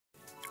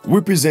We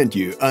present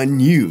you a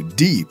new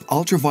deep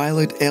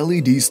ultraviolet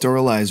LED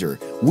sterilizer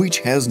which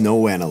has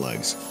no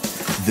analogs.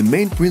 The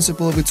main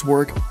principle of its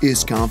work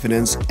is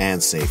confidence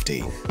and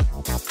safety.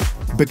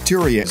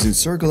 Bacteria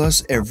encircle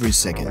us every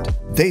second.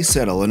 They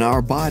settle on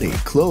our body,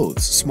 clothes,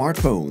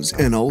 smartphones,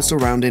 and all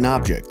surrounding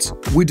objects.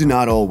 We do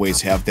not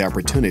always have the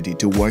opportunity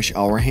to wash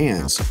our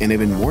hands, and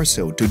even more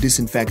so to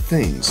disinfect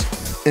things.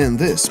 And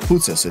this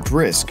puts us at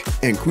risk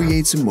and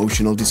creates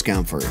emotional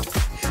discomfort.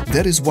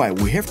 That is why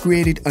we have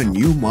created a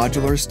new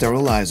modular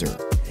sterilizer.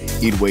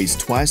 It weighs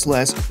twice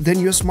less than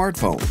your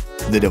smartphone.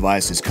 The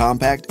device is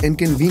compact and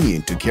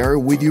convenient to carry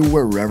with you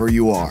wherever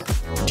you are.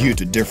 Due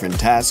to different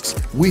tasks,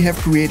 we have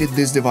created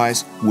this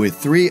device with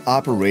 3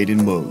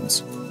 operating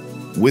modes.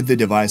 With the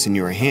device in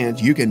your hand,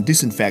 you can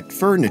disinfect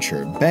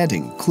furniture,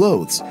 bedding,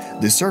 clothes,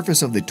 the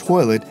surface of the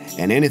toilet,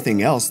 and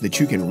anything else that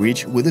you can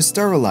reach with a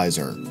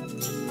sterilizer.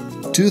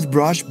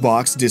 Toothbrush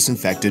box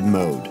disinfected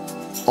mode.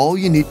 All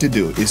you need to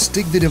do is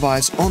stick the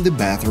device on the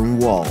bathroom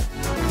wall.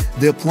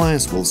 The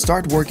appliance will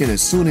start working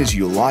as soon as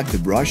you lock the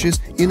brushes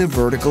in a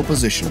vertical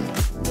position.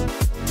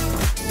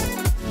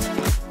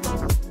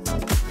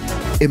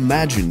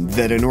 Imagine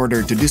that in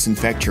order to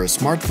disinfect your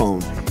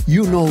smartphone,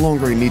 you no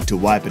longer need to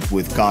wipe it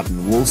with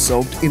cotton wool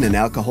soaked in an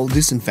alcohol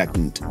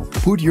disinfectant.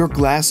 Put your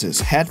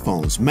glasses,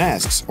 headphones,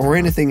 masks, or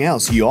anything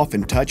else you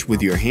often touch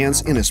with your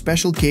hands in a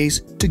special case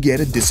to get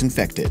it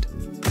disinfected.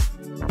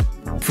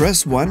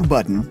 Press one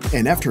button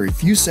and after a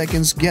few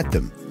seconds get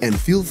them and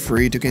feel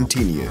free to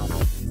continue.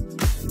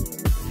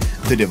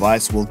 The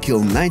device will kill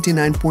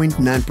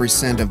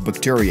 99.9% of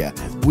bacteria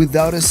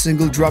without a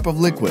single drop of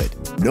liquid.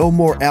 No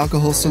more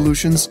alcohol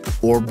solutions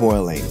or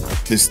boiling.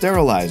 The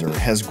sterilizer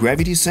has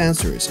gravity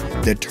sensors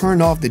that turn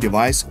off the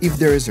device if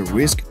there is a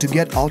risk to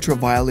get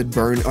ultraviolet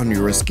burn on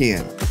your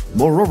skin.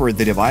 Moreover,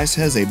 the device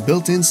has a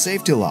built-in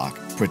safety lock,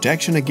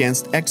 protection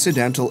against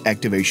accidental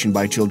activation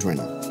by children.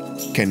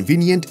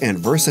 Convenient and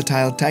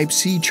versatile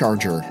Type-C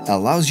charger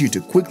allows you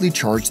to quickly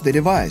charge the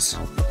device.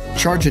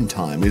 Charging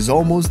time is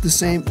almost the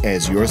same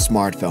as your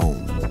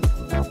smartphone.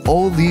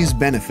 All these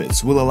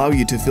benefits will allow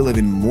you to feel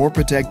even more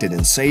protected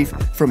and safe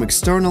from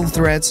external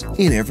threats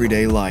in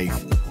everyday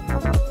life.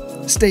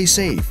 Stay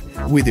safe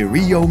with the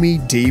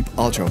Riomee Deep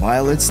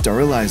Ultraviolet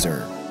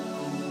Sterilizer.